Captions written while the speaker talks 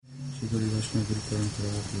श्री गुरु वैष्णव गुरु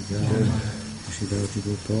परंपरा की जय, श्री दाऊजी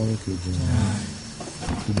गोपाल की जय,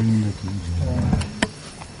 गोविंद की जय,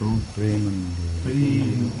 ओम Premanand.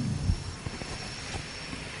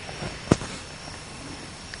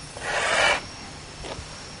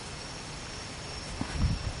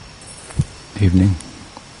 Evening.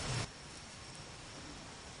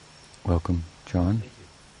 Welcome, John.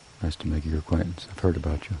 Nice to make your acquaintance. I've heard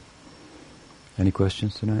about you. Any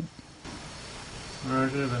questions tonight? I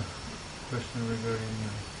have a question regarding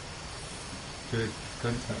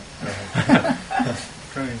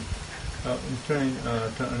I'm trying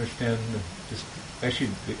to understand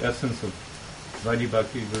the essence of Vaidhi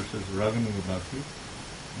Bhakti versus Raga Bhakti,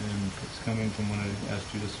 and it's coming from what I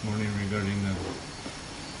asked you this morning regarding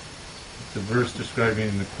the verse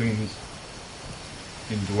describing the queens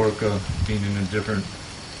in Dwarka being in a different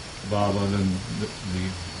bhava than the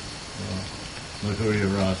Madhurya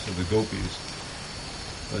Ras of the gopis.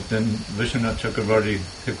 But then Vishwanath Chakravarti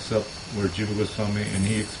picks up where Jiva Goswami, and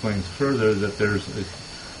he explains further that there's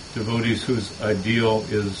devotees whose ideal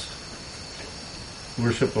is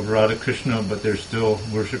worship of Radha Krishna, but they're still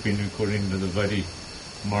worshipping according to the Vaidhi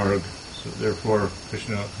Marg. So therefore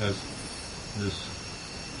Krishna has this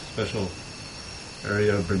special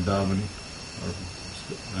area of Vrindavan, or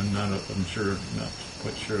not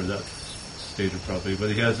quite sure that's stated properly, but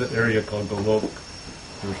he has an area called Golok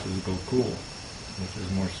versus Gokul, which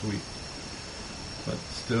is more sweet. But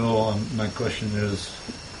still, my question is,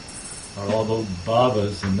 are all those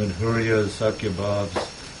bhavas, the Madhurya, Sakya bhavas,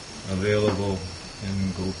 available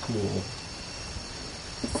in Gokul,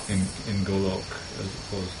 in Golok, as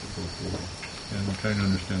opposed to Gokul? And I'm trying to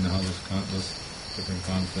understand how those different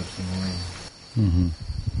concepts in the room. Mm-hmm.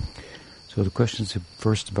 So the question is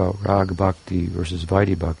first about Raga Bhakti versus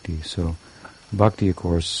Vaidhi Bhakti. So Bhakti, of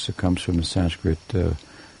course, comes from the Sanskrit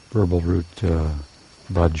verbal root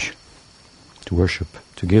bhaj, to worship,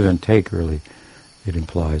 to give and take, really, it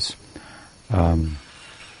implies.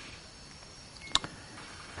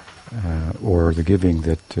 Or the giving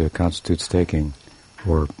that constitutes taking,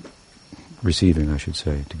 or receiving, I should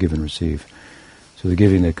say, to give and receive. So the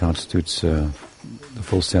giving that constitutes the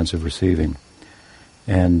full sense of receiving.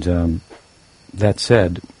 And that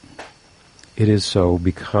said, it is so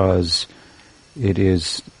because it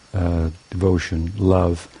is devotion,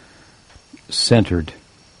 love, centered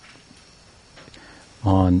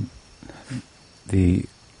on an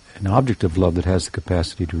object of love that has the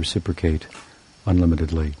capacity to reciprocate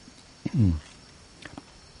unlimitedly.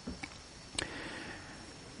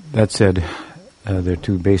 That said, there are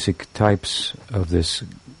two basic types of this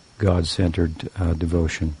God-centered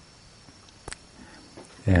devotion.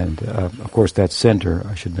 And of course that center,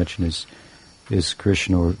 I should mention, is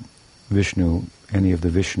Krishna or Vishnu, any of the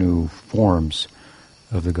Vishnu forms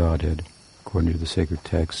of the Godhead, according to the sacred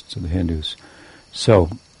texts of the Hindus. So,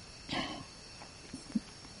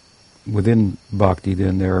 within Bhakti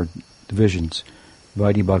then there are divisions,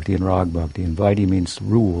 Vaidhi Bhakti and Rag Bhakti. And Vaidhi means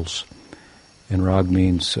rules, and Rag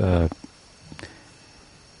means the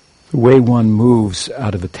way one moves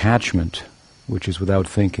out of attachment, which is without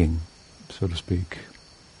thinking, so to speak.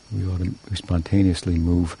 We spontaneously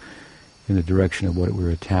move in the direction of what we're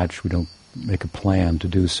attached. We don't make a plan to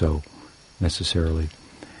do so, necessarily.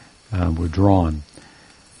 We're drawn.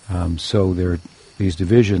 So there are these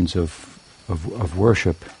divisions of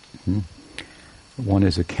worship. One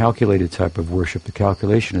is a calculated type of worship. The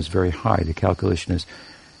calculation is very high. The calculation is,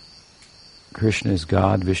 Krishna is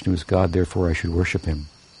God, Vishnu is God, therefore I should worship him.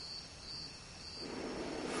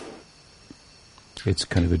 It's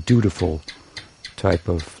kind of a dutiful type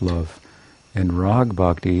of love. And Rag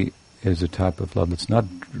Bhakti is a type of love that's not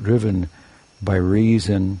driven by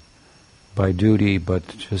reason, by duty, but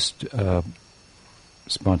just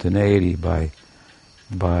spontaneity, by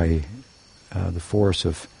the force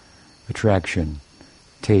of attraction,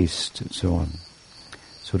 taste, and so on.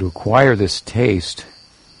 So to acquire this taste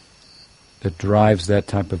that drives that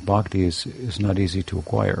type of bhakti is not easy to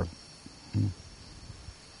acquire.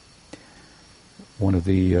 One of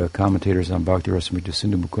the commentators on Bhakti Rasamrita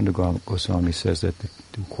Sindhu, Mukunda Goswami, says that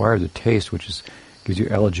to acquire the taste, which gives you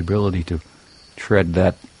eligibility to tread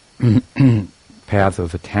that path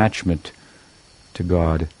of attachment to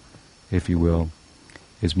God, if you will,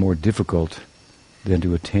 is more difficult than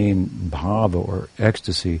to attain bhava or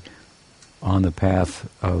ecstasy on the path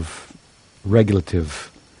of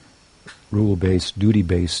regulative, rule-based,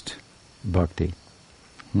 duty-based bhakti.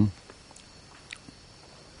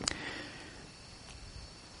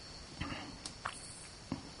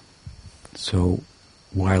 So,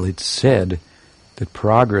 while it's said that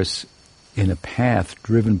progress in a path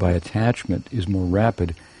driven by attachment is more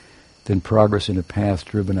rapid, then progress in a path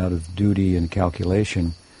driven out of duty and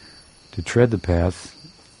calculation. To tread the path,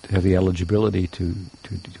 to have the eligibility to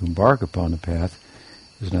embark upon the path,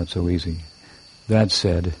 is not so easy. That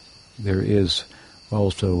said, there is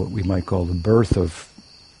also what we might call the birth of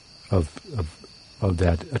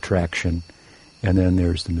that attraction, and then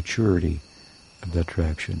there's the maturity of that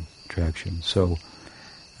attraction. So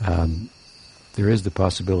there is the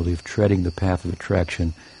possibility of treading the path of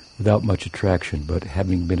attraction without much attraction, but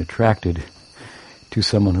having been attracted to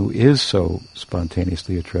someone who is so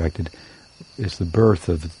spontaneously attracted is the birth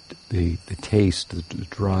of the taste that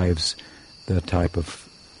drives that type of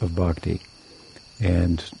bhakti.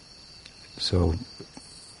 And so,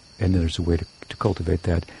 and there's a way to cultivate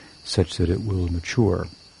that such that it will mature.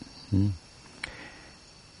 An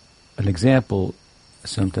example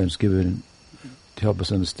sometimes given to help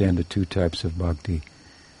us understand the two types of bhakti.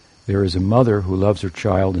 There is a mother who loves her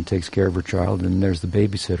child and takes care of her child, and there's the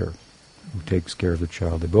babysitter who takes care of the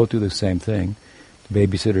child. They both do the same thing. The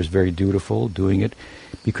babysitter is very dutiful, doing it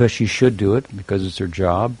because she should do it, because it's her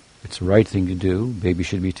job. It's the right thing to do. Baby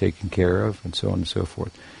should be taken care of, and so on and so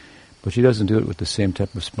forth. But she doesn't do it with the same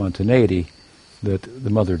type of spontaneity that the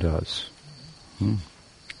mother does.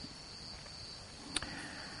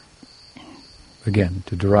 Again,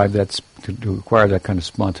 to derive that, to acquire that kind of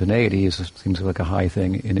spontaneity seems like a high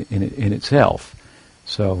thing in itself.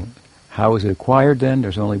 So, how is it acquired then?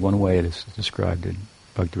 There's only one way it is described in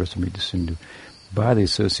Bhakti-rasamrita Sindhu, by the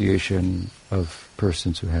association of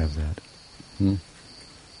persons who have that.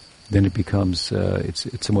 Then it becomes, it's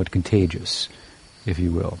somewhat contagious, if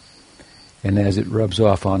you will. And as it rubs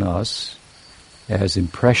off on us, as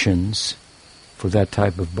impressions for that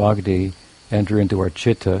type of bhakti enter into our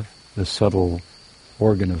chitta, the subtle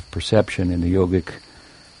organ of perception in the yogic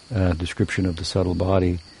description of the subtle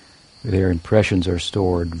body, their impressions are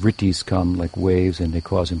stored. Vrittis come like waves and they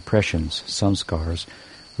cause impressions, samskars,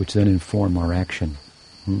 which then inform our action.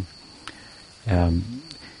 And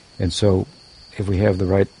so if we have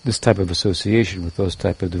this type of association with those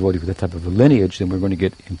type of devotees, with that type of a lineage, then we're going to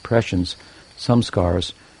get impressions,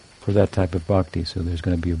 samskars, for that type of bhakti. So there's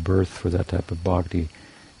going to be a birth for that type of bhakti,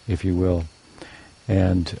 if you will.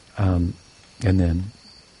 And then,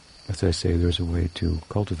 as I say, there's a way to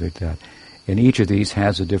cultivate that. And each of these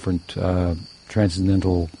has a different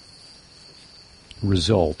transcendental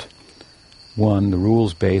result. One, the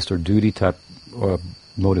rules-based or duty-type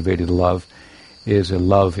motivated love, is a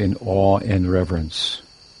love in awe and reverence.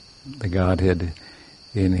 The Godhead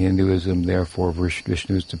in Hinduism, therefore,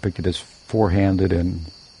 Vishnu is depicted as four-handed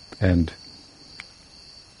and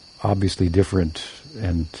obviously different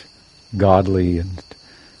and godly and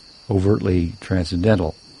overtly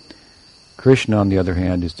transcendental. Krishna, on the other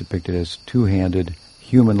hand, is depicted as two-handed,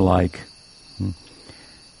 human-like,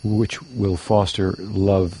 which will foster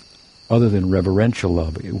love other than reverential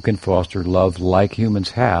love. It can foster love like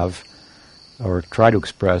humans have, or try to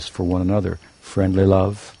express for one another. Friendly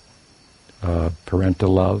love,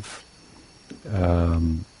 parental love,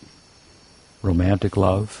 romantic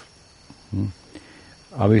love.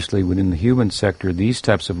 Obviously, within the human sector, these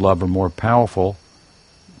types of love are more powerful,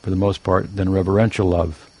 for the most part, than reverential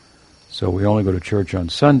love. So we only go to church on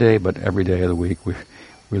Sunday, but every day of the week we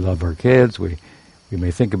love our kids. We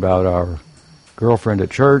may think about our girlfriend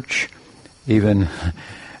at church, even,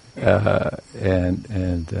 and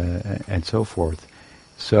so forth.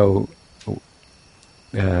 So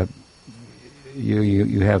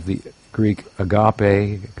you have the Greek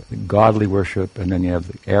agape, godly worship, and then you have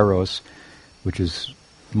the eros, which is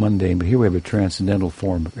mundane. But here we have a transcendental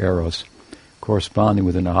form of eros, corresponding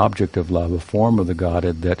with an object of love, a form of the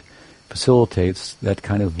Godhead that facilitates that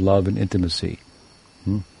kind of love and intimacy,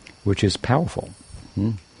 which is powerful,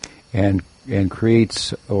 and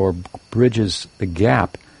creates or bridges the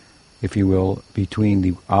gap, if you will, between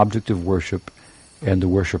the object of worship and the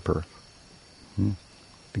worshipper.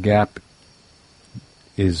 The gap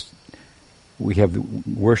is, we have the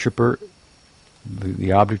worshipper,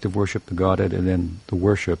 the object of worship, the Godhead, and then the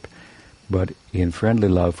worship. But in friendly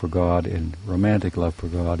love for God, in romantic love for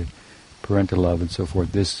God, in parental love and so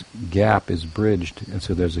forth, this gap is bridged, and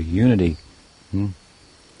so there's a unity, a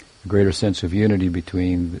greater sense of unity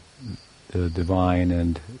between the divine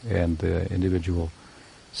and the individual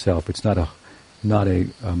self. It's not a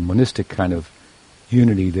monistic kind of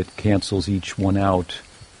unity that cancels each one out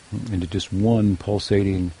into just one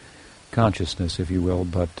pulsating consciousness, if you will,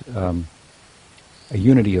 but a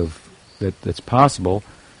unity of that's possible.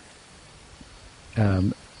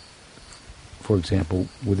 For example,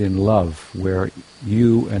 within love, where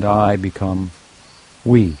you and I become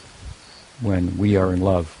we. When we are in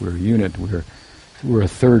love, we're a unit. We're a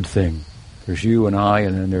third thing. There's you and I,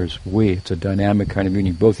 and then there's we. It's a dynamic kind of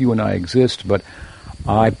union. Both you and I exist, but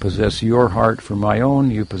I possess your heart for my own,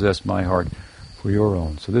 you possess my heart for your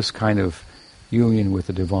own. So this kind of union with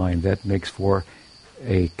the divine, that makes for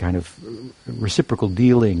a kind of reciprocal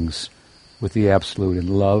dealings with the Absolute. And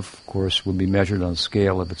love, of course, will be measured on a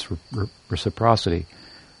scale of its reciprocity.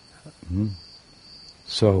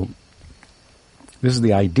 So this is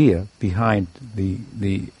the idea behind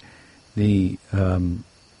the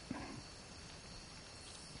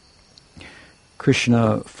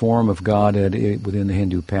Krishna form of Godhead within the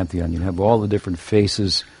Hindu pantheon. You have all the different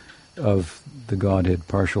faces of the Godhead,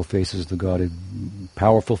 partial faces of the Godhead,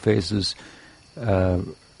 powerful faces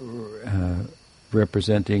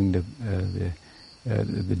representing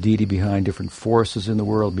the deity behind different forces in the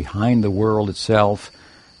world, behind the world itself.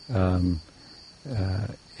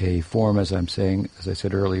 A form, as I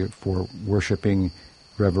said earlier, for worshipping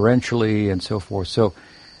reverentially and so forth. So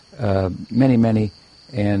many,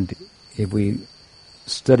 and if we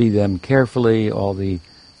study them carefully, all the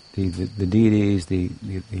deities, the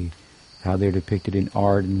how they're depicted in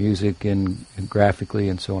art and music and graphically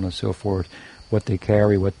and so on and so forth, what they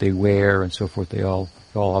carry, what they wear and so forth, they all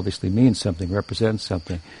obviously mean something, represent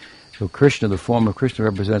something. So Krishna, the form of Krishna,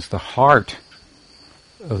 represents the heart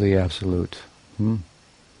of the Absolute.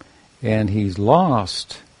 And he's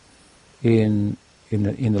lost in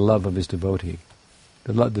the love of his devotee.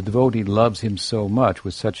 The devotee loves him so much,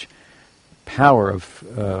 with such power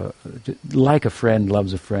of, like a friend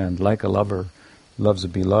loves a friend, like a lover loves a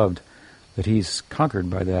beloved, that he's conquered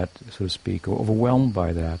by that, so to speak, or overwhelmed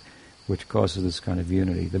by that, which causes this kind of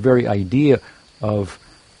unity. The very idea of,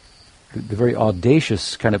 the very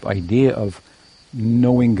audacious kind of idea of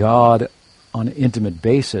knowing God on an intimate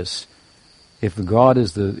basis. If the God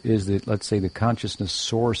is the let's say the consciousness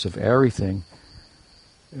source of everything,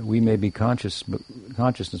 we may be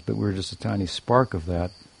consciousness, but we're just a tiny spark of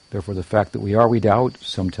that. Therefore, the fact that we doubt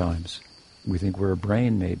sometimes. We think we're a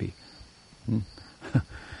brain, maybe.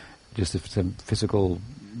 Just some physical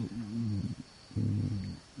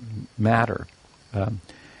matter.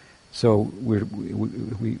 So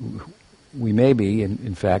we may be,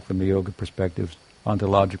 in fact, from the yoga perspective,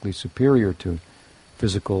 ontologically superior to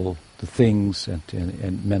physical, to things,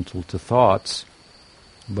 and mental to thoughts,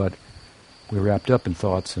 but we're wrapped up in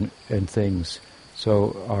thoughts and things.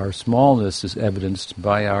 So our smallness is evidenced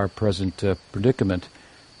by our present predicament.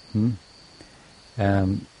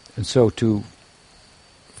 And so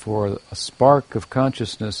for a spark of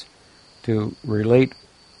consciousness to relate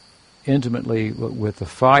intimately with the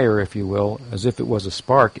fire, if you will, as if it was a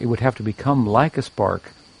spark, it would have to become like a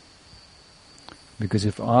spark. Because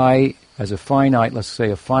if I, as a finite, let's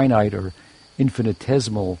say a finite or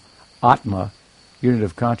infinitesimal Atma, unit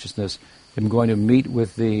of consciousness, am going to meet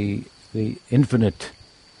with the infinite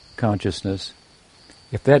consciousness,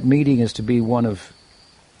 if that meeting is to be one of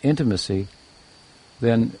intimacy,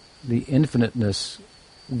 then the infiniteness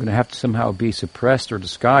is going to have to somehow be suppressed or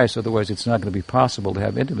disguised, otherwise it's not going to be possible to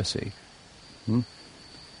have intimacy. So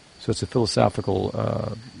it's a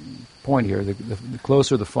philosophical point here. The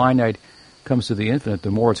closer the finite comes to the infinite, the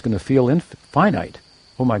more it's going to feel finite.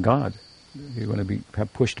 Oh my God. You're going to be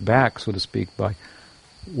pushed back, so to speak, by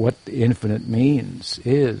what the infinite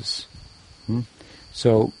is.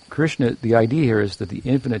 So Krishna, the idea here is that the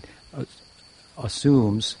infinite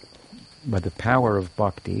assumes, by the power of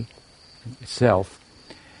bhakti itself,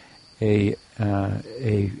 a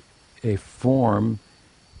form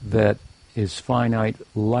that is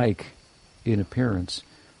finite-like in appearance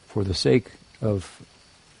for the sake of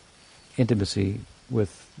intimacy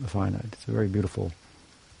with the finite. It's a very beautiful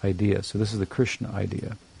idea. So this is the Krishna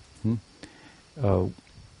idea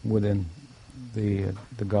within the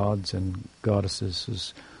gods and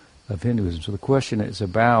goddesses of Hinduism. So the question is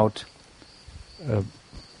about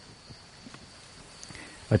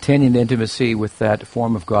attaining intimacy with that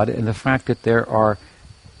form of God, and the fact that there are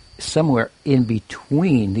somewhere in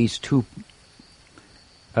between these two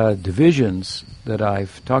divisions that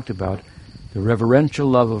I've talked about, the reverential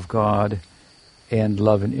love of God and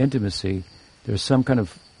love and intimacy, there's some kind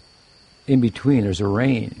of in between, there's a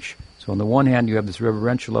range. So on the one hand you have this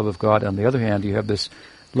reverential love of God, on the other hand you have this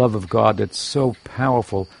love of God that's so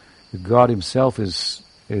powerful that God himself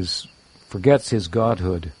forgets his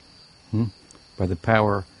godhood by the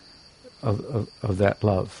power of that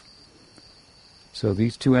love. So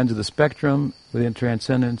these two ends of the spectrum within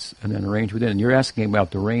transcendence, and then a range within. And you're asking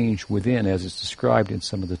about the range within as it's described in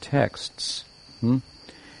some of the texts.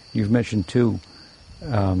 You've mentioned two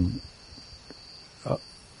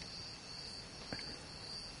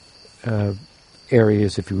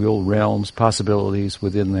areas, if you will, realms, possibilities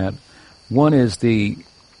within that. One is the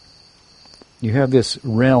you have this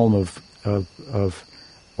realm of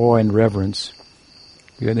awe and reverence,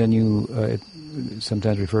 and then it's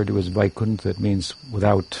sometimes referred to as Vaikuntha. It means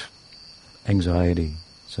without anxiety,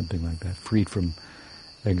 something like that, freed from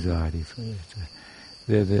anxiety.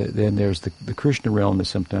 Then there's the Krishna realm is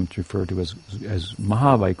sometimes referred to as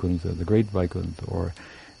Mahavaikuntha, the great Vaikuntha, or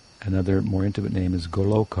another more intimate name is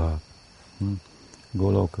Goloka.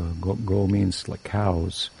 Goloka. Go means like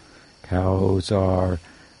cows. Cows are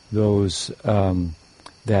those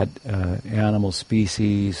that animal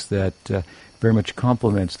species that very much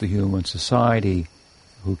complements the human society,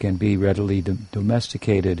 who can be readily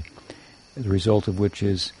domesticated, the result of which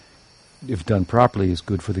is, if done properly, is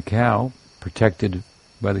good for the cow, protected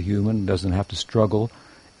by the human, doesn't have to struggle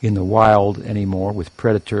in the wild anymore with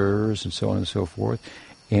predators and so on and so forth,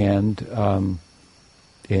 and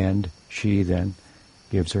she then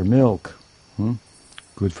gives her milk,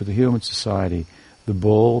 good for the human society. The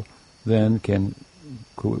bull then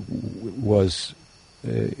was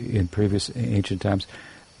in previous ancient times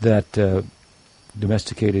that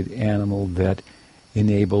domesticated animal that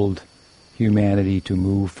enabled humanity to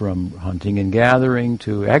move from hunting and gathering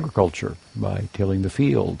to agriculture by tilling the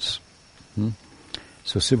fields.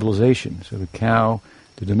 So civilization. So the cow,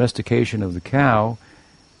 the domestication of the cow,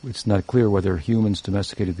 it's not clear whether humans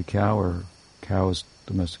domesticated the cow or cows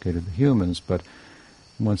domesticated the humans, but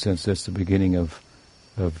in one sense that's the beginning of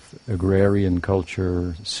agrarian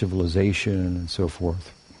culture, civilization, and so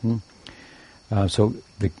forth. So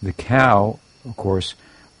the cow, of course,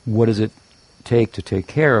 what does it take to take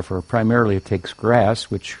care of her? Primarily it takes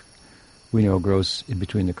grass, which we know grows in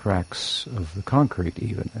between the cracks of the concrete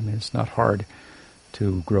even. I mean, it's not hard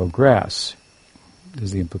to grow grass,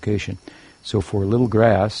 is the implication. So for little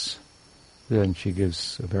grass, then she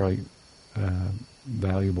gives a very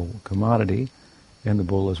valuable commodity, and the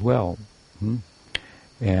bull as well.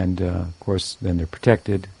 And, of course, then they're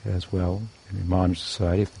protected as well in a modern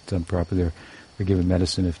society. If it's done properly, they're given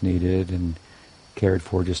medicine if needed and cared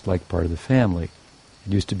for just like part of the family.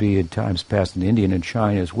 It used to be in times past in India and in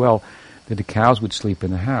China as well that the cows would sleep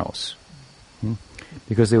in the house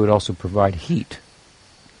because they would also provide heat.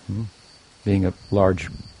 Being a large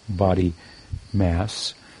body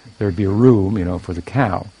mass, there would be a room, for the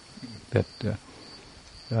cow.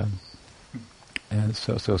 And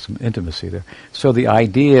so some intimacy there. So the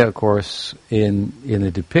idea, of course, in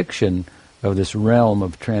the depiction of this realm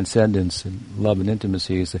of transcendence and love and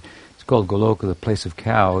intimacy is that it's called Goloka, the place of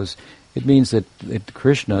cows. It means that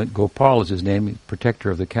Krishna, Gopal is his name, protector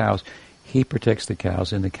of the cows, he protects the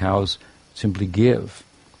cows and the cows simply give.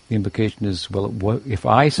 The implication is, well, if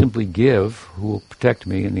I simply give, who will protect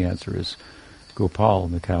me? And the answer is Gopal,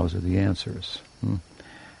 and the cows are the answers.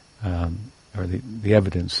 Or the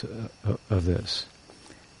evidence of this.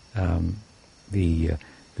 The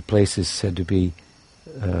place is said to be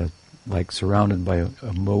like surrounded by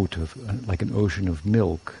a moat of like an ocean of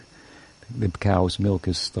milk. The cow's milk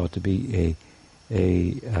is thought to be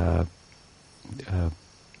a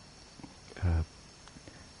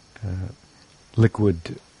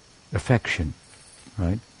liquid affection,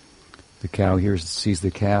 right? The cow sees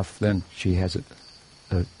the calf, then she has it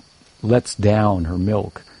lets down her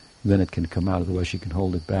milk. Then it can come out, otherwise she can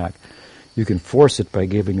hold it back. You can force it by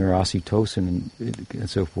giving her oxytocin and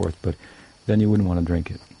so forth, but then you wouldn't want to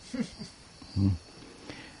drink it.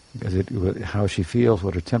 Because how she feels,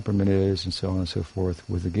 what her temperament is, and so on and so forth.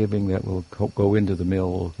 With the giving, that will go into the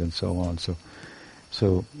milk and so on.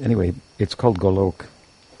 So anyway, it's called Golok,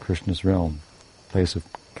 Krishna's realm, place of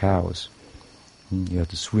cows. You have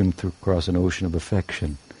to swim across an ocean of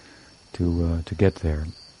affection to get there.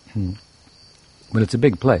 But it's a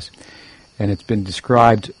big place. And it's been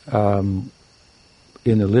described in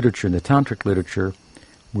the literature, in the tantric literature,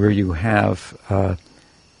 where you have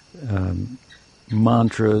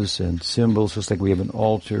mantras and symbols, just like we have an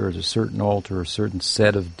altar, a certain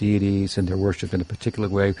set of deities, and they're worshipped in a particular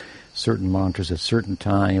way, certain mantras at certain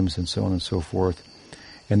times, and so on and so forth.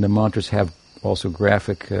 And the mantras have also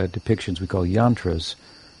graphic depictions we call yantras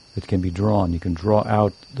that can be drawn. You can draw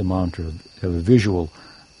out the mantra, have a visual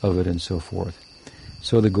of it, and so forth.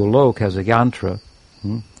 So the Golok has a yantra.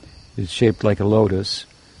 It's shaped like a lotus.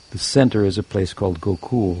 The center is a place called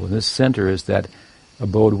Gokul. And this center is that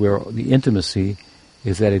abode where the intimacy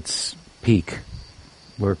is at its peak,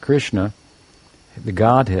 where Krishna, the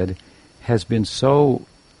Godhead, has been so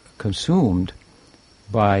consumed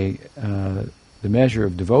by the measure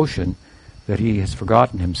of devotion that he has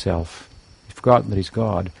forgotten himself. He's forgotten that he's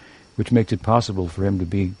God, which makes it possible for him to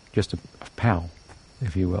be just a pal,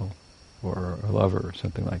 if you will, or a lover or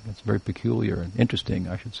something like that. It's very peculiar and interesting,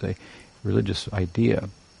 I should say, religious idea.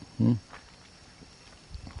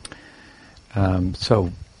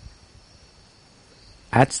 So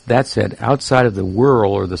that said, outside of the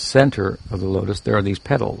whirl or the center of the lotus, there are these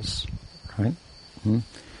petals, right? And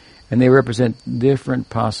they represent different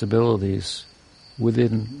possibilities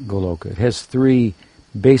within Goloka. It has three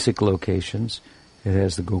basic locations. It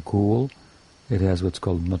has the Gokul, it has what's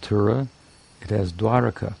called Mathura, it has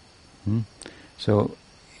Dwaraka. So,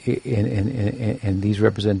 and these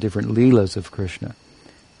represent different leelas of Krishna,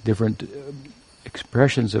 different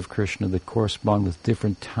expressions of Krishna that correspond with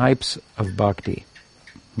different types of bhakti.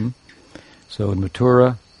 So in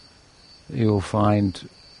Mathura, you will find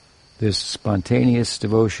this spontaneous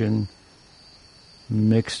devotion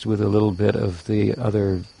mixed with a little bit of the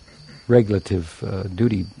other regulative,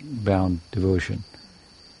 duty-bound devotion.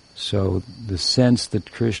 So the sense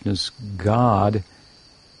that Krishna's God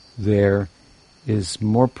there is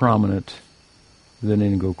more prominent than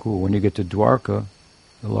in Gokul. When you get to Dwarka,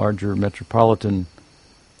 the larger metropolitan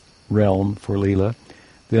realm for Leela,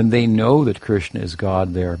 then they know that Krishna is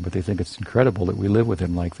God there, but they think it's incredible that we live with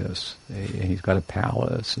him like this. And he's got a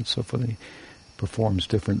palace and so forth. And he performs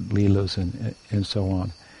different Leelas and so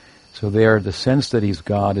on. So there, the sense that he's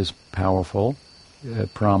God is powerful,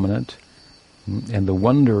 prominent, and the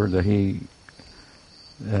wonder that he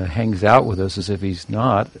hangs out with us as if he's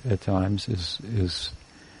not at times is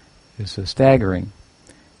staggering.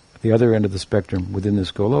 At the other end of the spectrum, within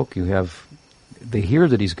this Golok, they hear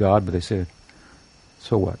that he's God, but they say,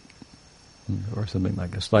 so what? Or something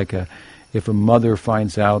like this. Like if a mother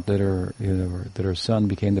finds out that her son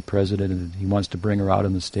became the president and he wants to bring her out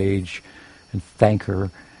on the stage and thank her,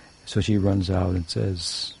 so she runs out and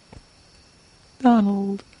says,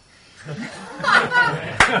 Donald.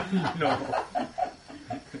 No.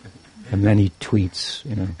 And then he tweets,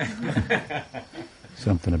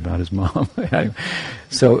 something about his mom.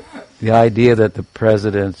 So the idea that the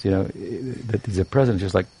president, that he's a president,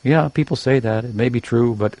 just like, yeah, people say that, it may be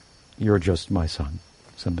true, but you're just my son,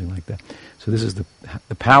 something like that. So this is the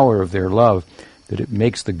power of their love, that it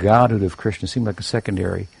makes the godhood of Krishna seem like a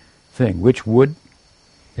secondary thing, which would,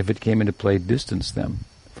 if it came into play, distance them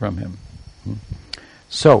from him.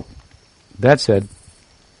 So, that said,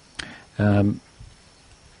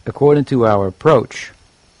 according to our approach,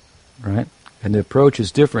 right, and the approach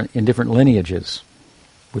is different in different lineages.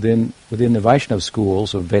 Within the Vaishnava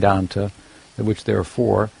schools of Vedanta, of which there are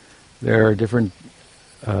 4, there are different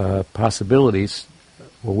possibilities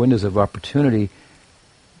or windows of opportunity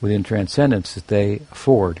within transcendence that they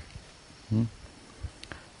afford.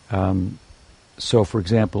 So, for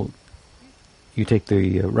example, you take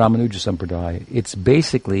the Ramanuja Sampradaya. It's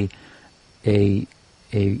basically a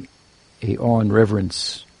awe and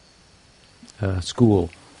reverence school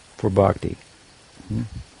for bhakti,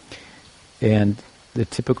 and the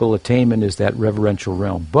typical attainment is that reverential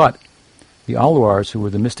realm. But the Alwars, who were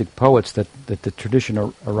the mystic poets that the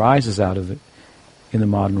tradition arises out of it in the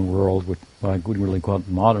modern world, I wouldn't really call it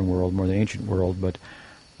the modern world, more the ancient world, but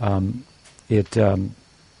some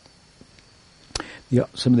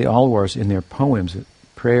of the Alwars in their poems,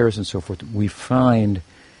 prayers and so forth, we find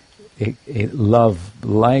a love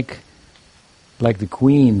like the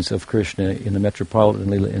queens of Krishna in the Metropolitan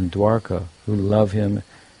Leela in Dwarka, who love him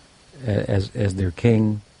as their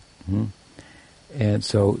king. And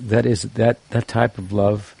so that type of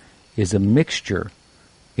love is a mixture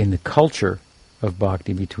in the culture of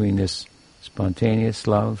bhakti between this spontaneous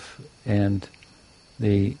love and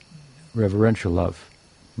the reverential love.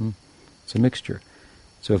 It's a mixture.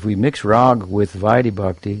 So if we mix Rag with Vaidhi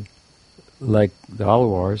Bhakti, like the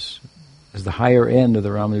Alwars, as the higher end of the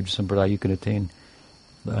Ramanuja Sampradaya, you can attain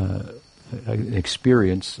an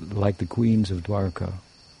experience like the queens of Dwarka.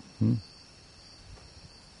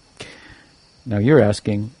 Now you're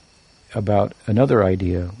asking about another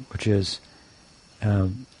idea, which is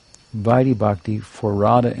Vaidhi Bhakti for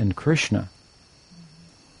Radha and Krishna,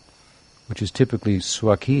 which is typically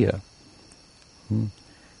Swakiya. In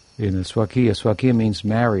the Swakiya means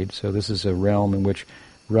married, so this is a realm in which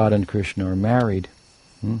Radha and Krishna are married.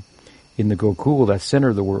 In the Gokul, that center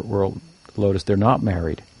of the world, Lotus, they're not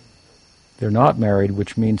married. They're not married,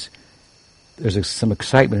 which means there's some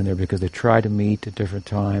excitement in there because they try to meet at different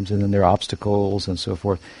times, and then there are obstacles and so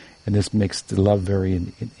forth, and this makes the love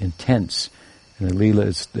very intense. And the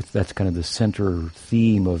Leela that's kind of the center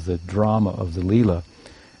theme of the drama of the Leela.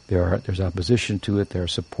 There's opposition to it. There are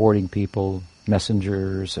supporting people,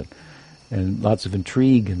 messengers, and lots of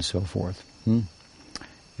intrigue and so forth.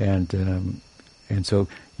 And so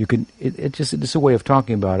you can. It's a way of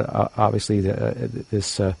talking about it. Obviously,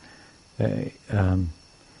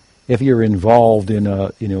 if you're involved in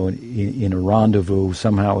a rendezvous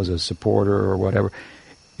somehow as a supporter or whatever,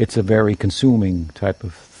 it's a very consuming type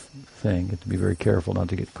of thing. You have to be very careful not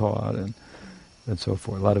to get caught and so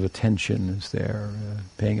forth. A lot of attention is there,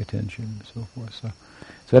 paying attention and so forth.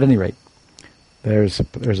 So at any rate, there's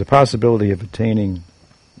a possibility of attaining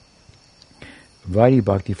Vaidhi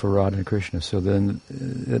Bhakti for Radha and Krishna. So then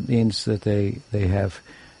that means that they're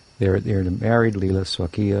in a married Leela,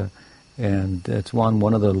 Swakiya, and that's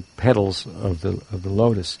one of the petals of the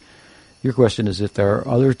lotus. Your question is if there are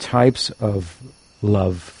other types of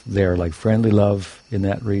love there, like friendly love in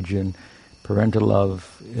that region, parental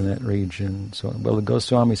love in that region, so on. Well, the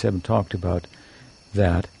Goswamis haven't talked about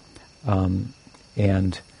that, and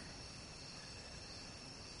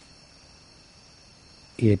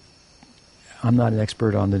I'm not an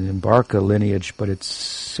expert on the Nimbarka lineage, but it's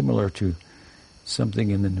similar to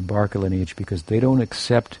something in the Nimbarka lineage because they don't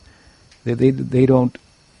accept, they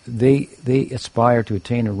aspire to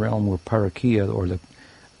attain a realm where parakiya, or the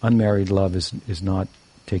unmarried love, is not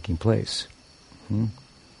taking place.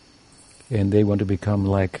 And they want to become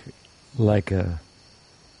like a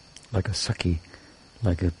Sakhi,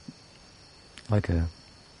 like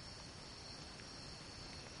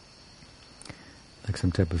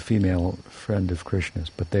some type of female friend of Krishna's,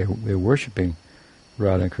 but they're worshipping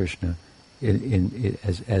Radha and Krishna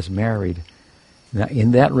as married. Now,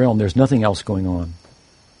 in that realm, there's nothing else going on.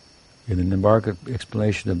 In the Nimbarka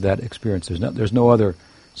explanation of that experience, there's no other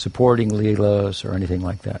supporting leelas or anything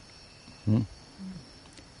like that.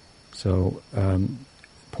 So,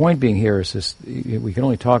 point being here is this: we can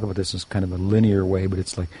only talk about this as kind of a linear way, but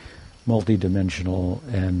it's like multidimensional,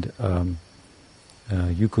 and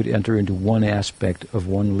you could enter into one aspect of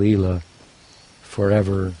one leela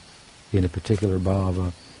forever in a particular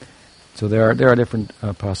bhava. So there are different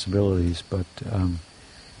possibilities, but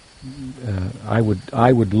I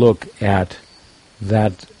would look at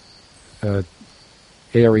that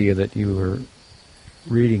area that you were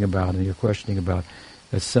reading about and you're questioning about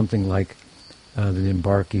as something like the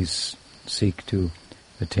Nimbarkis seek to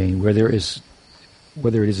attain, whether it is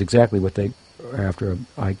exactly what they are after,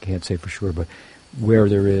 I can't say for sure, but where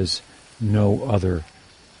there is no other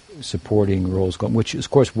supporting roles going, which is,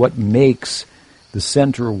 of course, what makes the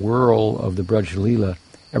central whirl of the Braj Leela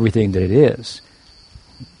everything that it is.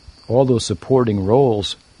 All those supporting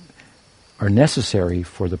roles are necessary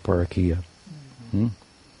for the parakiya.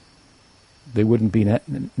 They wouldn't be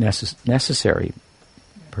necessary,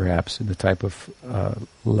 perhaps, in the type of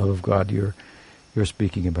love of God you're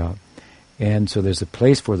speaking about. And so there's a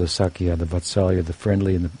place for the Sakya, the Vatsalya, the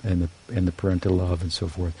friendly, and the parental love, and so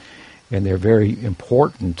forth. And they're very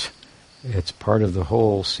important. It's part of the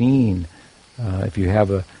whole scene. If you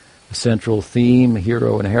have a central theme, a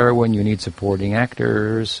hero and a heroine, you need supporting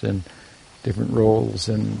actors and different roles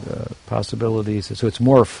and possibilities. So it's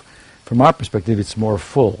more, from our perspective, it's more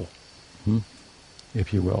full,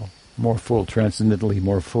 if you will. More full, transcendently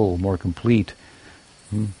more full, more complete,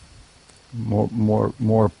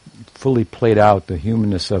 more fully played out, the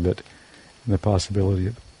humanness of it and the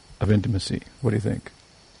possibility of intimacy. What do you think?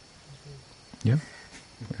 Yeah?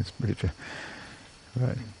 That's pretty true.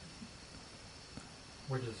 Right.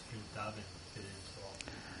 Where does Vrindavan fit into all?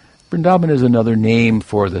 Vrindavan is another name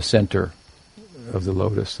for the center of the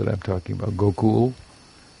lotus that I'm talking about. Gokul.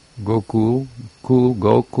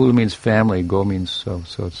 Gokul means family. Go means so.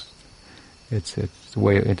 So it's the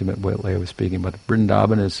way, intimate way I was speaking. But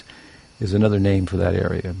Vrindavan is another name for that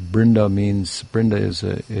area. Brinda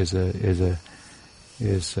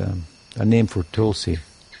is a name for tulsi,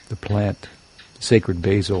 the plant, the sacred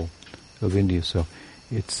basil of India. So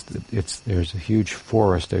there's a huge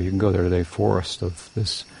forest there. You can go there today. Forest of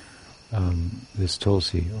this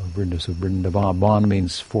tulsi or Brinda. So Vrindavan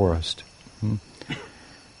means forest.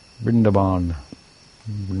 Vrindavan.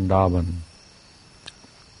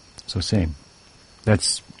 So same.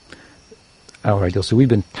 That's our ideal. So we've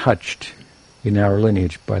been touched in our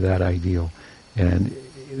lineage by that ideal. And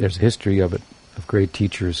there's a history of it, of great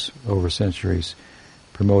teachers over centuries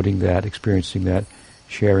promoting that, experiencing that,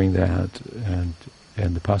 sharing that,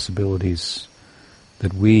 and the possibilities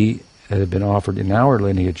that have been offered in our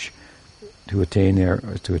lineage to attain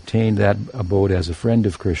that abode as a friend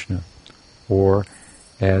of Krishna, or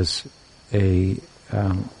as a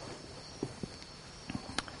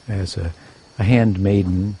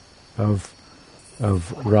handmaiden of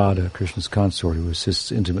Radha, Krishna's consort, who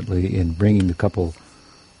assists intimately in bringing the couple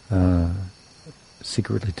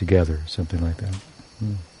secretly together, something like that.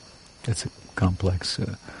 That's a complex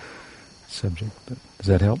subject, but does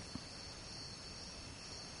that help?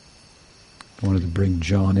 I wanted to bring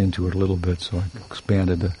John into it a little bit, so I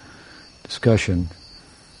expanded the discussion.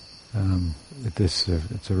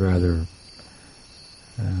 It's a rather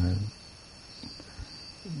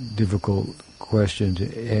difficult question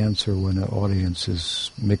to answer when an audience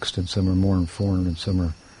is mixed and some are more informed and some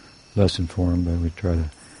are less informed, but we try to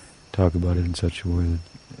talk about it in such a way that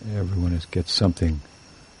everyone gets something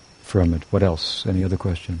from it. What else? Any other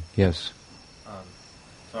question? Yes?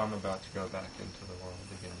 So I'm about to go back into the world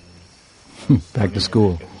again. Back to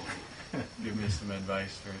school. Give me some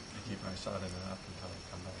advice to keep my sadhana up until I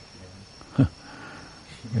come back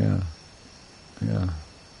again. Yeah.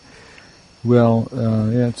 Well,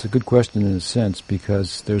 it's a good question in a sense,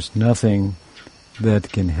 because there's nothing that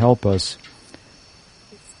can help us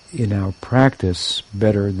in our practice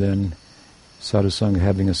better than sadhusanga,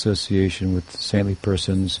 having association with saintly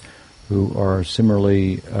persons who are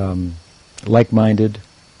similarly like-minded,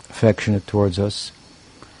 affectionate towards us.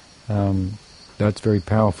 That's very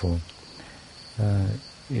powerful.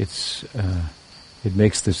 It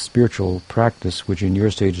makes the spiritual practice, which in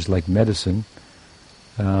your stage is like medicine,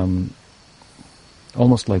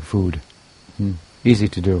 almost like food. Easy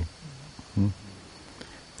to do.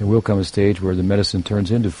 There will come a stage where the medicine turns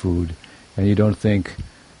into food, and you don't think,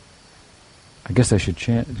 I guess I should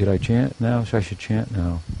chant. Did I chant now? I should chant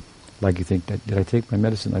now. Like you think, did I take my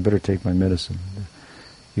medicine? I better take my medicine.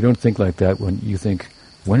 You don't think like that when you think,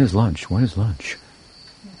 when is lunch? When is lunch?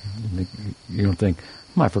 You don't think,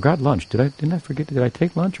 I forgot lunch. Didn't I forget? Did I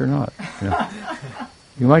take lunch or not?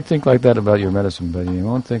 You might think like that about your medicine, but you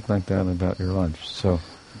won't think like that about your lunch. So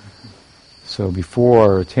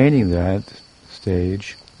before attaining that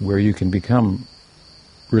stage, where you can become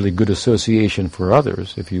really good association for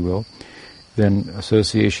others, if you will, then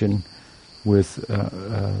association with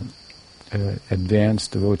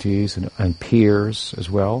advanced devotees and peers as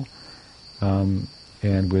well, and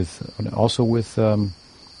also with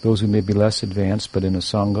those who may be less advanced, but in a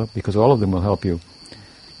sangha, because all of them will help you.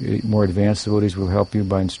 More advanced devotees will help you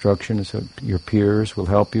by instruction, so your peers will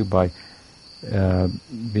help you by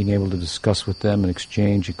being able to discuss with them and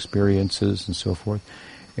exchange experiences and so forth.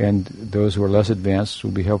 And those who are less advanced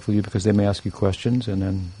will be helpful to you because they may ask you questions, and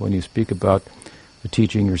then when you speak about the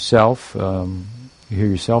teaching yourself, you hear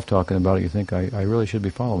yourself talking about it, you think, I really should be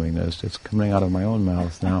following this. It's coming out of my own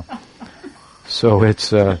mouth now. So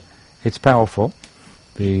it's powerful,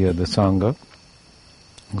 the Sangha.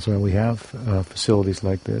 So we have facilities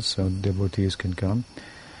like this, so devotees can come.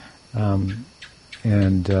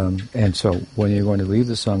 And so when you're going to leave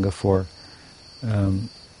the Sangha for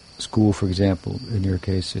school, for example, in your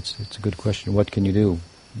case, it's a good question. What can you do?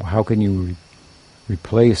 How can you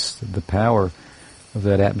replace the power of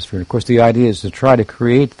that atmosphere? And of course, the idea is to try to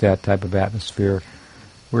create that type of atmosphere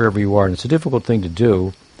wherever you are. And it's a difficult thing to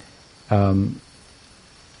do in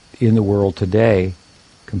the world today,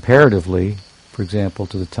 comparatively, for example,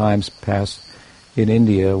 to the times past in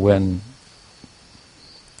India when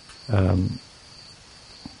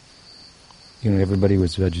everybody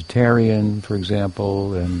was vegetarian, for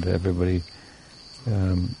example, and everybody.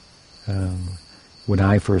 When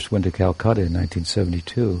I first went to Calcutta in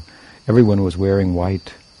 1972, everyone was wearing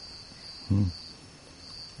white,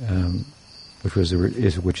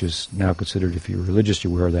 which is now considered, if you're religious,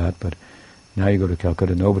 you wear that. But now you go to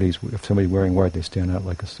Calcutta, if somebody's wearing white, they stand out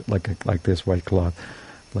like this white cloth,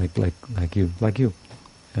 like you,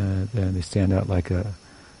 and they stand out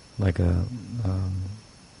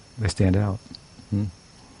they stand out.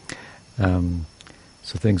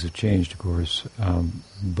 So things have changed, of course,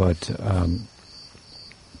 but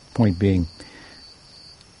point being,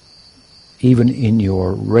 even in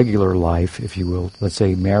your regular life, if you will, let's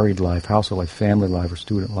say married life, household life, family life, or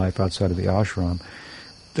student life outside of the ashram,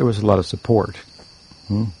 there was a lot of support.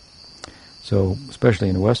 So, especially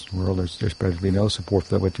in the Western world, there's practically no support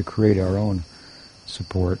for that, but to create our own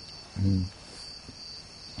support.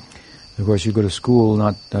 Of course, you go to school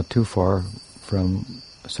not too far from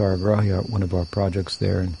Saragrahya, one of our projects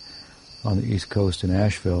there on the East Coast in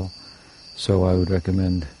Asheville. So I would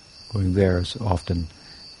recommend going there as often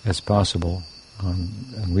as possible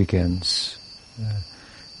on weekends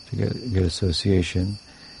to get association,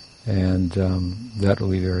 and that will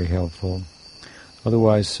be very helpful.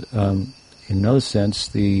 Otherwise, in another sense,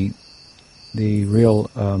 the real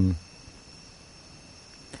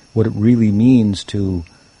what it really means to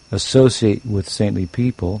associate with saintly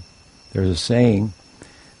people. There's a saying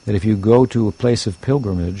that if you go to a place of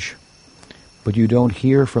pilgrimage, but you don't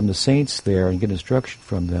hear from the saints there and get instruction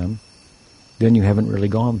from them, then you haven't really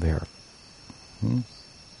gone there.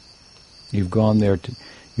 You've gone there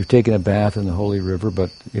you've taken a bath in the holy river,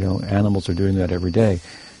 but animals are doing that every day,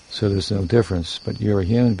 so there's no difference. But you're a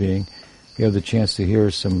human being. You have the chance to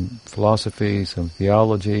hear some philosophy, some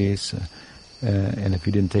theologies, and if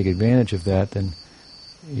you didn't take advantage of that, then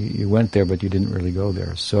you went there, but you didn't really go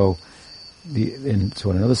there. So so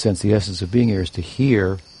in another sense, the essence of being here is to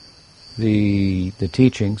hear the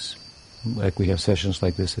teachings, like we have sessions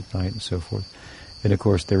like this at night and so forth. And of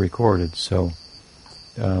course, they're recorded. So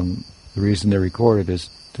the reason they're recorded is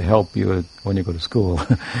to help you when you go to school,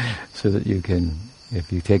 so that you can,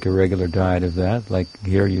 if you take a regular diet of that, like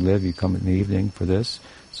here you live, you come in the evening for this,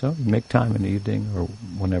 so you make time in the evening or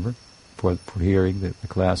whenever for hearing the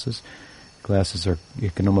classes. Classes are, you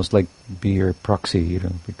can almost like be your proxy,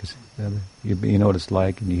 because you know what it's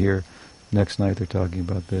like, and you hear next night they're talking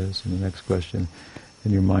about this, and the next question,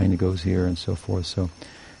 and your mind goes here and so forth. So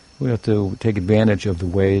we have to take advantage of the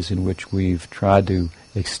ways in which we've tried to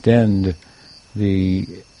extend the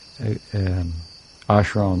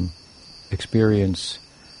ashram experience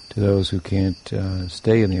to those who can't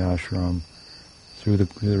stay in the ashram, through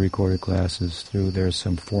the recorded classes. There's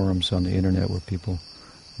some forums on the internet where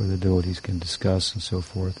the devotees can discuss and so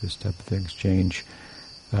forth, this type of thing, exchange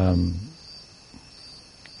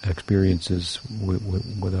experiences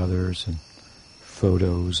with others, and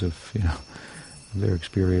photos of their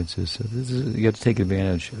experiences. So you have to take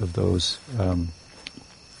advantage of those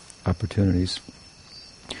opportunities.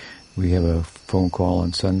 We have a phone call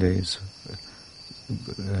on Sundays,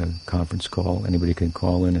 a conference call. Anybody can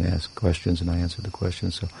call in and ask questions, and I answer the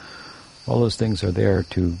questions. So all those things are there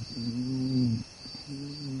to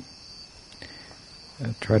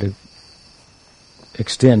try to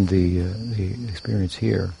extend the experience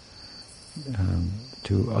here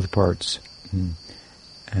to other parts,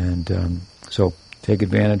 and so take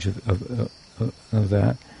advantage of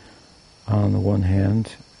that on the one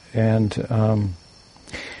hand, and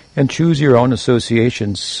choose your own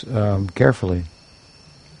associations carefully,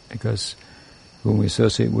 because whom we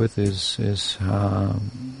associate with is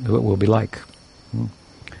who it will be like.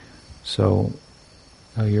 So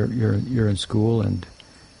you're in school, and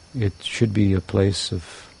it should be a place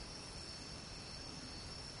of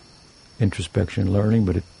introspection and learning,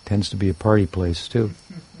 but it tends to be a party place too.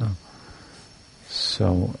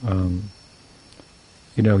 So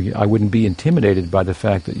I wouldn't be intimidated by the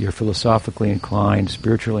fact that you're philosophically inclined,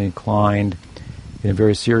 spiritually inclined, in a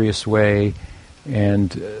very serious way,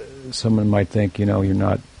 and someone might think, you're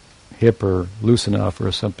not hip or loose enough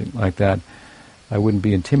or something like that. I wouldn't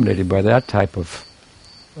be intimidated by that type of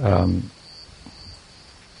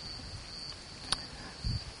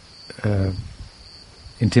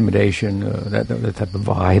intimidation, that type of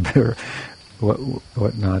vibe or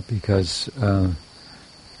whatnot, because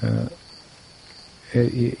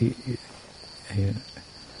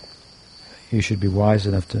you should be wise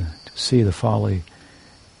enough to see the folly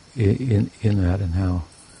in that, and how,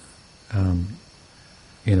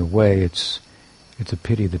 in a way, it's a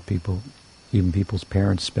pity that even people's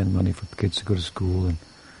parents spend money for kids to go to school,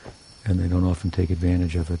 and they don't often take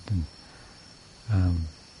advantage of it, and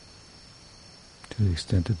to the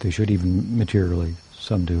extent that they should, even materially.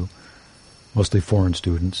 Some do, mostly foreign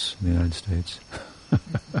students in the United States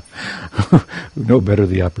who know better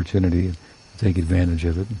the opportunity and take advantage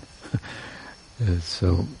of it.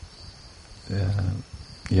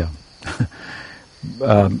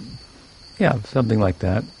 Something like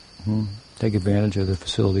that. Take advantage of the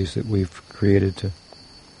facilities that we've created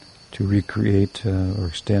to recreate or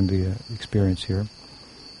extend the experience here.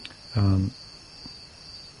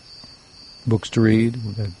 Books to read,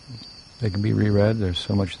 they can be reread. There's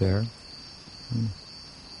so much there.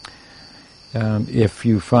 If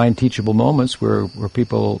you find teachable moments where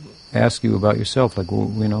people ask you about yourself, like,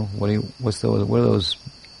 what are those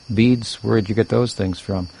beads? Where did you get those things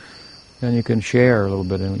from? Then you can share a little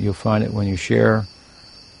bit, and you'll find it when you share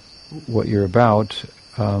what you're about.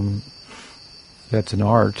 That's an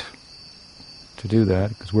art to do that,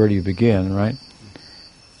 because where do you begin, right?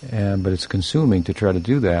 But it's consuming to try to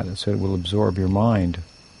do that, so it will absorb your mind.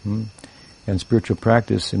 And spiritual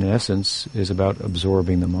practice, in essence, is about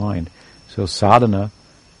absorbing the mind. So sadhana,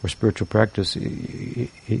 or spiritual practice,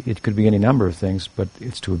 it could be any number of things, but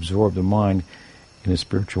it's to absorb the mind in a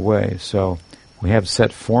spiritual way. So we have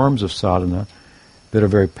set forms of sadhana that are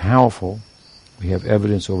very powerful. We have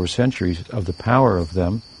evidence over centuries of the power of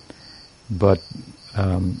them, but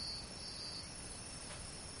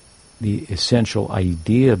the essential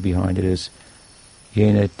idea behind it is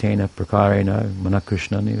yena tena prakarena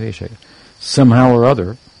manakrishna nivesha. Somehow or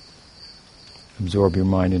other, absorb your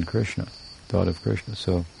mind in Krishna, thought of Krishna.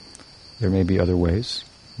 So there may be other ways,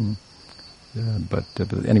 but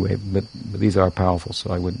anyway, but these are powerful.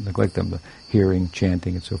 So I wouldn't neglect them: the hearing,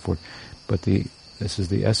 chanting, and so forth. But this is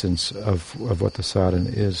the essence of what the sadhana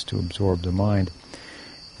is, to absorb the mind.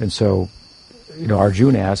 And so,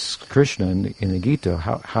 Arjuna asks Krishna in the Gita,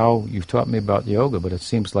 how you've taught me about yoga, but it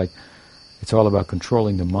seems like It's all about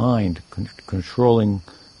controlling the mind, controlling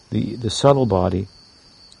the subtle body,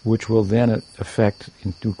 which will then affect,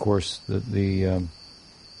 in due course, the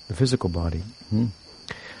physical body.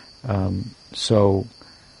 So,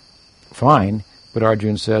 fine, but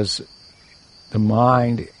Arjuna says the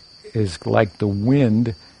mind is like the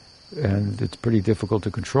wind, and it's pretty difficult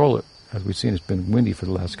to control it. As we've seen, it's been windy for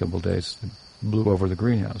the last couple of days. It blew over the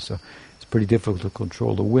greenhouse, so it's pretty difficult to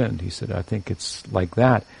control the wind. He said, I think it's like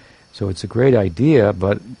that. So it's a great idea,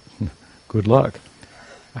 but good luck.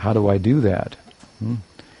 How do I do that?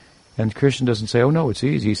 And Krishna doesn't say, oh no, it's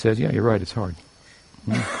easy. He says, yeah, you're right, it's hard.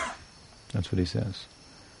 That's what he says.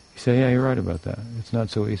 He said, yeah, you're right about that. It's not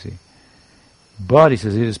so easy. But, he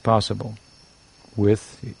says, it is possible.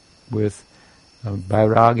 With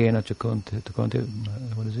vairagena takonte,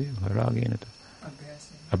 what is it? Vairagena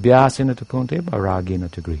abhyasena takonte, vairagena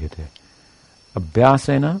tagrihate.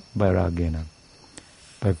 Abhyasena, vairagena.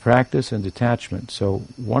 By practice and detachment. So,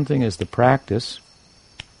 one thing is the practice,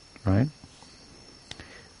 right?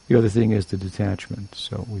 The other thing is the detachment.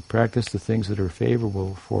 So we practice the things that are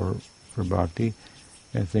favorable for bhakti,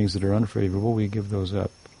 and things that are unfavorable, we give those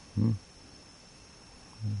up.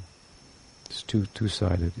 It's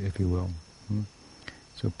two-sided, if you will.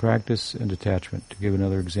 So practice and detachment. To give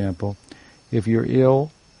another example, if you're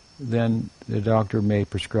ill, then the doctor may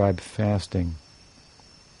prescribe fasting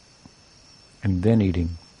and then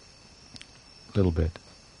eating a little bit.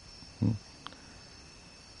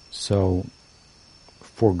 So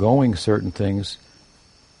foregoing certain things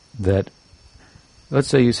that, let's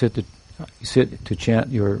say you sit to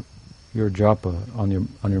chant your japa on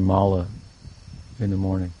your mala in the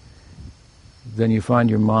morning, then you find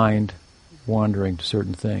your mind wandering to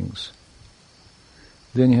certain things.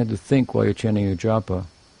 Then you had to think while you're chanting your japa,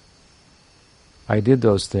 I did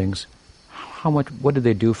those things, what did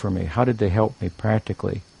they do for me? How did they help me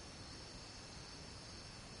practically?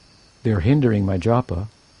 They're hindering my japa.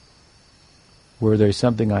 Were there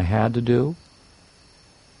something I had to do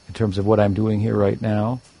in terms of what I'm doing here right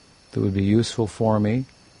now that would be useful for me,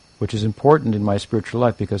 which is important in my spiritual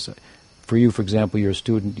life? Because for you, for example, you're a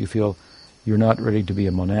student, you feel you're not ready to be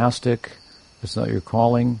a monastic, it's not your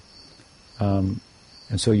calling, and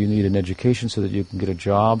so you need an education so that you can get a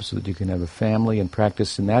job, so that you can have a family and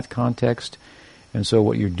practice in that context. And so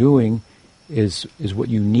what you're doing is what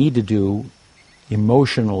you need to do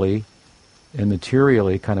emotionally and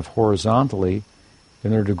materially, kind of horizontally,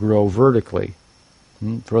 in order to grow vertically.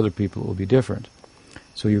 For other people it will be different.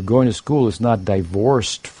 So you're going to school is not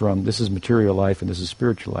divorced from, this is material life and this is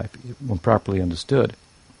spiritual life, when properly understood.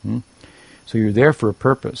 So you're there for a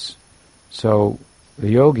purpose. So the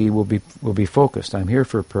yogi will be focused. I'm here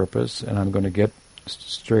for a purpose, and I'm going to get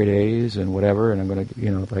straight A's and whatever, and I'm going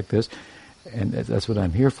to, like this, and that's what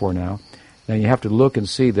I'm here for now. Now you have to look and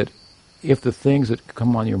see that if the things that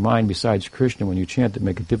come on your mind besides Krishna when you chant that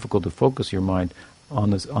make it difficult to focus your mind on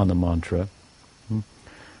the mantra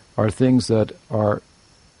are things that are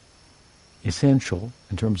essential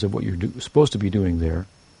in terms of what you're supposed to be doing there,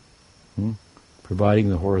 providing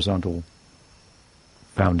the horizontal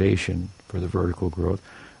foundation for the vertical growth,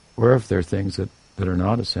 or if there are things that are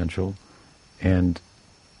not essential and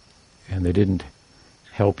they didn't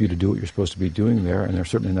help you to do what you're supposed to be doing there, and they're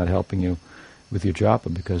certainly not helping you with your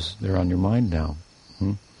japa because they're on your mind now.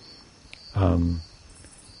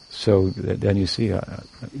 So then you see,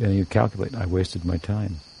 then you calculate, I wasted my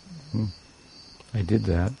time. I did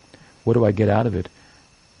that. What do I get out of it?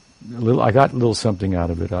 I got a little something out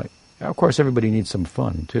of it. Of course, everybody needs some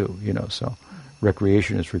fun too, so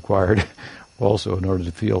recreation is required also in order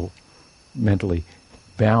to feel mentally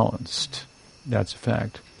balanced. That's a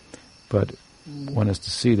fact. But one has to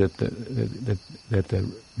see that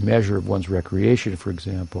the measure of one's recreation, for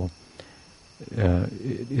example,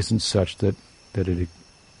 isn't such that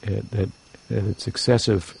it's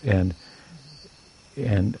excessive, and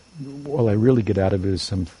all I really get out of it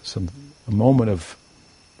is a moment of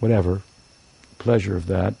whatever pleasure of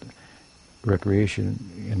that recreation,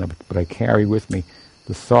 but I carry with me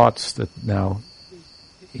the thoughts that now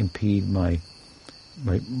impede my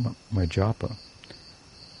japa.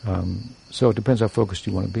 So it depends how focused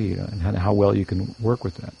you want to be and how well you can work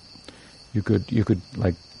with that. You could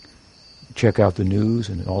like check out the news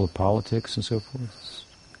and all the politics and so forth.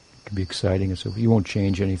 It can be exciting and so forth. You won't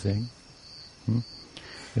change anything.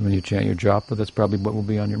 And when you chant your japa, that's probably what will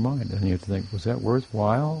be on your mind. And you have to think, was that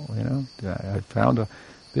worthwhile? I found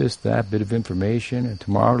that bit of information, and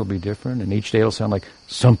tomorrow it'll be different, and each day it'll sound like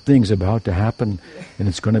something's about to happen, and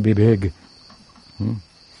it's going to be big.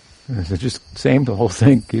 It's just same, the whole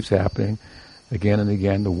thing keeps happening again and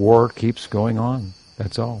again. The war keeps going on.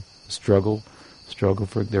 That's all. The struggle struggle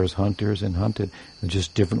for, there's hunters and hunted. There's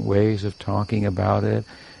just different ways of talking about it,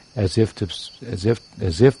 as if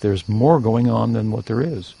there's more going on than what there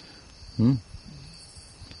is. You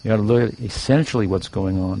got to look at essentially what's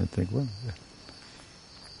going on and think, well,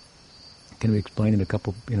 can we explain in a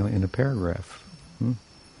couple, in a paragraph?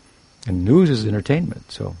 And news is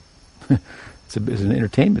entertainment, so it's an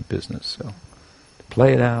entertainment business. So to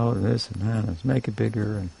play it out and this and that, and make it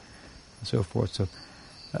bigger and so forth. So,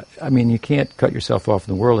 you can't cut yourself off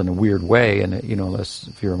in the world in a weird way, and unless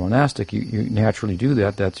if you're a monastic, you naturally do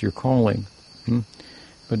that. That's your calling.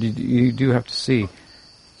 But you do have to see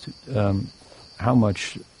how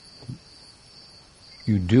much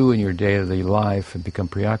you do in your daily life and become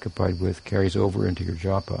preoccupied with carries over into your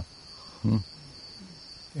japa.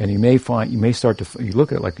 And you may start to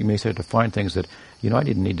find things that, I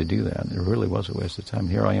didn't need to do that. It really was a waste of time.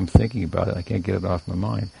 Here I am thinking about it. I can't get it off my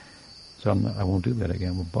mind. So I won't do that again.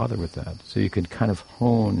 I won't bother with that. So you can kind of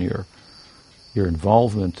hone your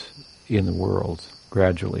involvement in the world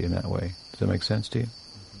gradually in that way. Does that make sense to you?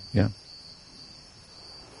 Yeah?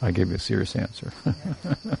 I gave you a serious answer.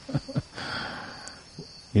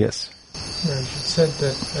 Yes? You said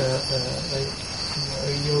that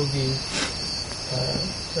a yogi,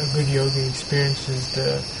 a good yogi experiences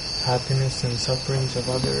the happiness and sufferings of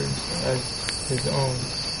others as his own.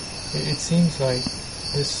 It seems like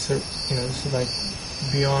this is like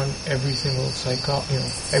beyond every single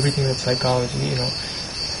everything that's psychology,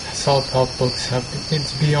 self-help books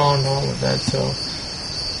it's beyond all of that, so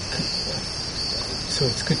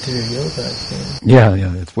it's good to do yoga, I think. Yeah,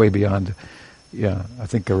 it's way beyond, I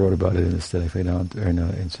think I wrote about it in the study,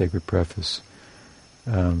 in Sacred Preface.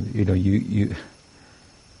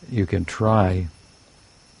 You can try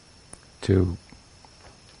to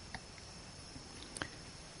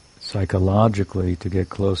psychologically to get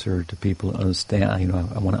closer to people, understand.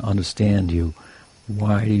 I want to understand you.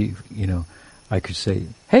 Why do you? I could say,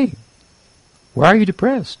 "Hey, why are you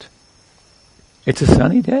depressed? It's a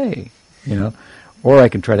sunny day." Or I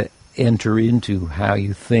can try to enter into how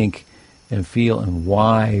you think and feel and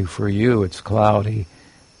why for you it's cloudy,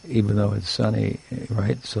 even though it's sunny,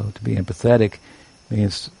 right? So to be empathetic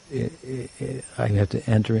means I have to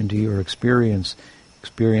enter into your experience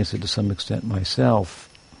it to some extent myself.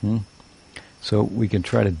 So we can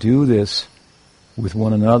try to do this with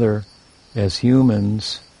one another as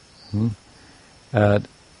humans, but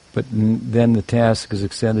then the task is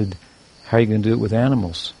extended, how are you going to do it with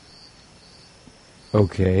animals?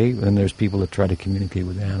 Okay, then there's people that try to communicate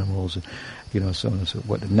with animals, and, so on and so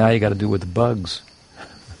forth. Now you got to do it with the bugs.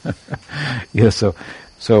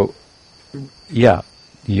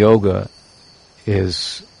 Yoga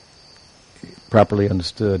is, properly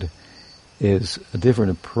understood, is a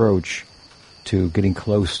different approach to getting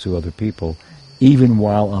close to other people, even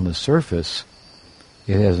while on the surface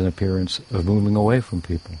it has an appearance of moving away from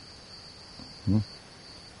people.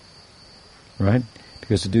 Right?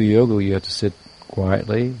 Because to do yoga you have to sit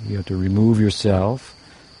quietly, you have to remove yourself,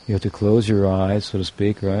 you have to close your eyes, so to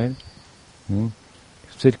speak, right?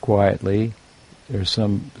 Sit quietly, there's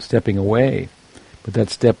some stepping away, but that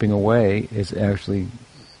stepping away is actually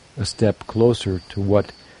a step closer to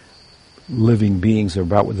what living beings are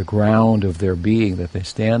about, with the ground of their being that they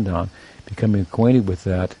stand on. Becoming acquainted with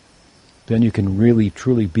that, then you can really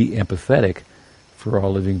truly be empathetic for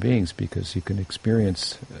all living beings, because you can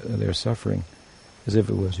experience their suffering as if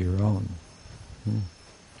it was your own.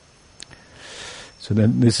 So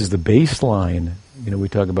then this is the baseline. We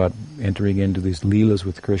talk about entering into these leelas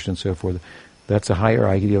with Krishna and so forth. That's a higher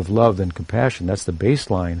idea of love than compassion. That's the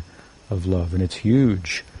baseline of love, and it's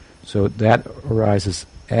huge. So that arises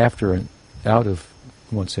after and out of,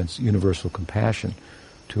 in one sense, universal compassion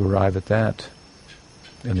to arrive at that.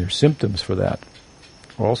 And there's symptoms for that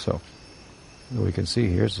also. We can see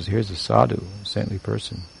here's a sadhu, a saintly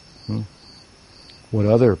person. What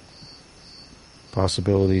other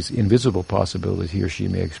possibilities, invisible possibilities, he or she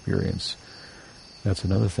may experience? That's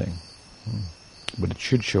another thing. But it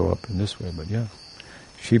should show up in this way. But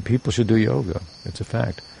people should do yoga. It's a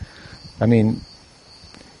fact.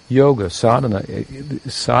 Yoga,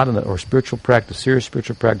 sadhana, or spiritual practice, serious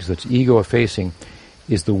spiritual practice that's ego-effacing,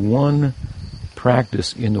 is the one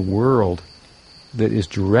practice in the world that is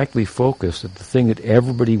directly focused at the thing that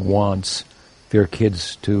everybody wants their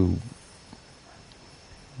kids to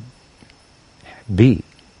be.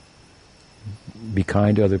 Be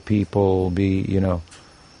kind to other people,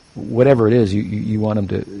 whatever it is, you want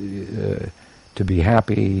them to be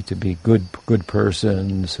happy, to be good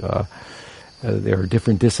persons. There are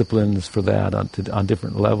different disciplines for that on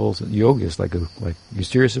different levels. Yoga is like you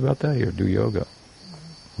serious about that? Here, do yoga.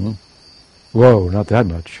 Whoa, not that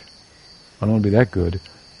much. I don't want to be that good,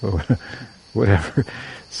 or whatever.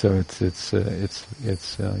 So it's if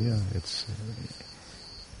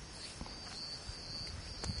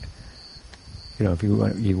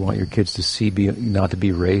you want your kids to not to be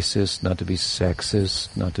racist, not to be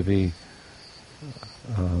sexist, not to be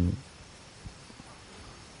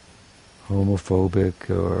homophobic,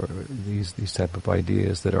 or these type of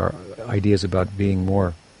ideas that are ideas about being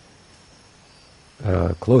more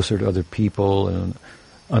closer to other people and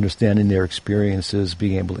understanding their experiences,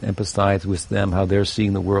 being able to empathize with them, how they're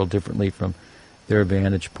seeing the world differently from their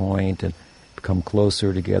vantage point, and become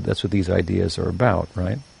closer together. That's what these ideas are about,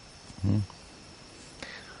 right? Hmm?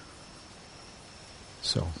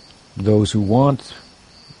 So, those who want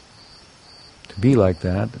to be like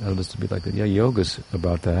that, others to be like that, yoga's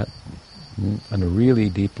about that, on a really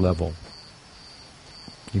deep level.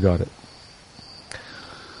 You got it.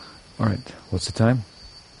 All right, what's the time?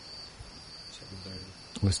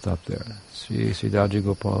 7:30. We'll stop there. Sri Daji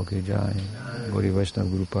Gopal ki jai, Gauri Vaishnava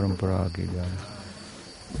Guru Parampara ki jai,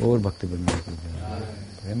 Aur Bhakti Vrinda ki jai,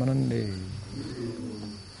 Premanande.